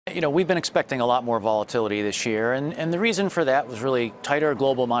We've been expecting a lot more volatility this year, and the reason for that was really tighter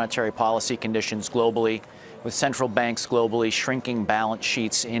global monetary policy conditions globally, with central banks globally shrinking balance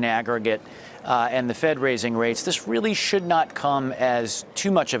sheets in aggregate, and the Fed raising rates. This really should not come as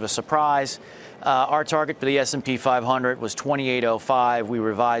too much of a surprise. Our target for the S&P 500 was 2805. We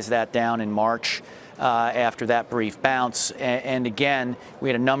revised that down in March after that brief bounce. And again, we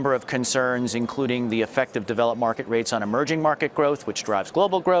had a number of concerns, including the effect of developed market rates on emerging market growth, which drives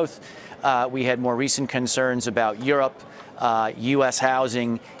global growth. We had more recent concerns about Europe, U.S.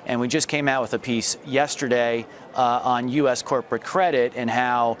 housing, and we just came out with a piece yesterday on U.S. corporate credit and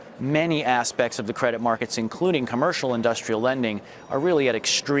how many aspects of the credit markets, including commercial industrial lending, are really at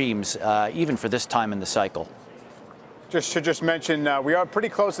extremes, even for this time in the cycle. Just mention, we are pretty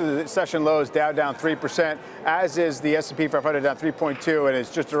close to the session lows, Dow down 3%, as is the S&P 500 down 3.2, and it's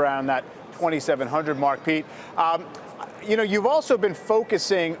just around that 2,700 mark, Pete. You've also been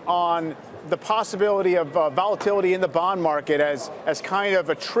focusing on the possibility of volatility in the bond market as kind of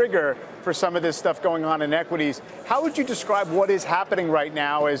a trigger for some of this stuff going on in equities. How would you describe what is happening right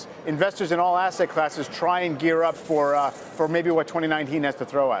now as investors in all asset classes try and gear up for maybe what 2019 has to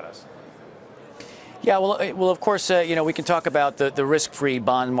throw at us? Yeah, well, of course, we can talk about the risk-free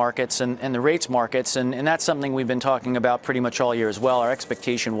bond markets and the rates markets, and that's something we've been talking about pretty much all year as well. Our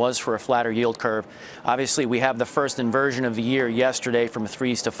expectation was for a flatter yield curve. Obviously, we have the first inversion of the year yesterday from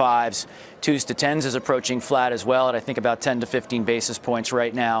 3s to 5s. 2s to 10s is approaching flat as well at, I think, about 10 to 15 basis points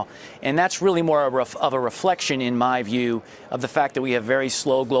right now. And that's really more of a reflection, in my view, of the fact that we have very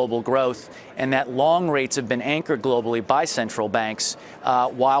slow global growth and that long rates have been anchored globally by central banks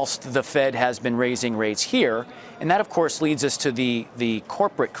whilst the Fed has been raising rates here. And that, of course, leads us to the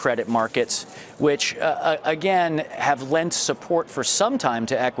corporate credit markets, which, again, have lent support for some time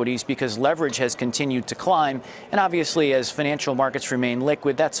to equities because leverage has continued to climb. And obviously, as financial markets remain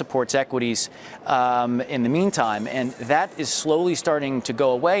liquid, that supports equities in the meantime. And that is slowly starting to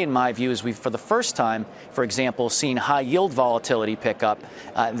go away, in my view, as we've, for the first time, for example, seen high yield volatility pick up.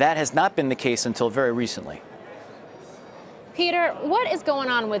 That has not been the case until very recently. Peter, what is going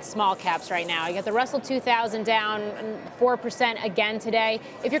on with small caps right now? You got the Russell 2000 down 4% again today.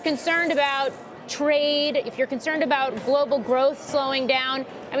 If you're concerned about trade, if you're concerned about global growth slowing down,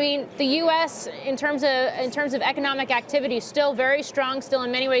 I mean, the U.S. in terms of economic activity is still very strong, still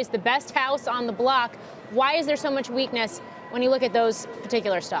in many ways the best house on the block. Why is there so much weakness when you look at those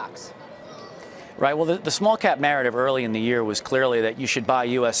particular stocks? Right. Well, the small cap narrative early in the year was clearly that you should buy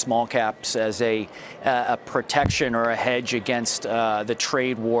U.S. small caps as a protection or a hedge against the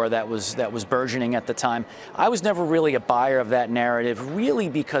trade war that was burgeoning at the time. I was never really a buyer of that narrative, really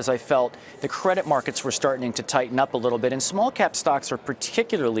because I felt the credit markets were starting to tighten up a little bit, and small cap stocks are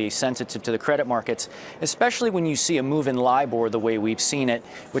particularly sensitive to the credit markets, especially when you see a move in LIBOR the way we've seen it,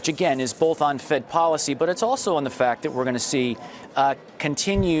 which again is both on Fed policy, but it's also on the fact that we're going to see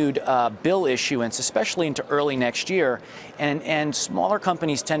continued bill issuance, especially into early next year, and smaller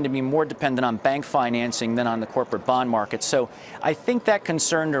companies tend to be more dependent on bank financing than on the corporate bond market. So I think that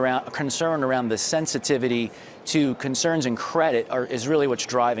concern around the sensitivity to concerns in credit is really what's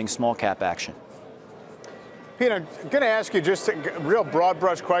driving small cap action. Pete, I'm going to ask you just a real broad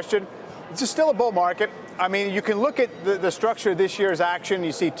brush question. It's still a bull market. I mean, you can look at the structure of this year's action.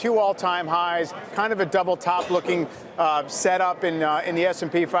 You see two all-time highs, kind of a double top looking setup in the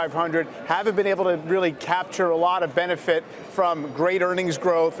S&P 500. Haven't been able to really capture a lot of benefit from great earnings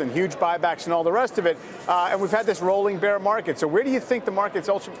growth and huge buybacks and all the rest of it. And we've had this rolling bear market. So where do you think the market's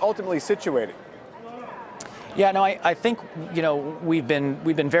ultimately situated? Yeah, no, I think, we've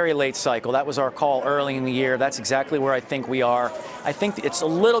been very late cycle. That was our call early in the year. That's exactly where I think we are. I think it's a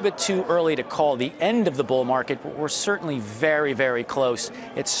little bit too early to call the end of the bull market, but we're certainly very, very close.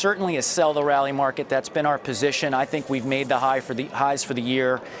 It's certainly a sell the rally market. That's been our position. I think we've made the highs for the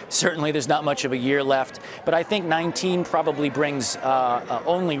year. Certainly there's not much of a year left, but I think 19 probably brings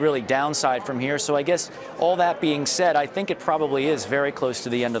only really downside from here. So I guess all that being said, I think it probably is very close to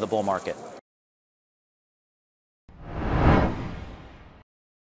the end of the bull market.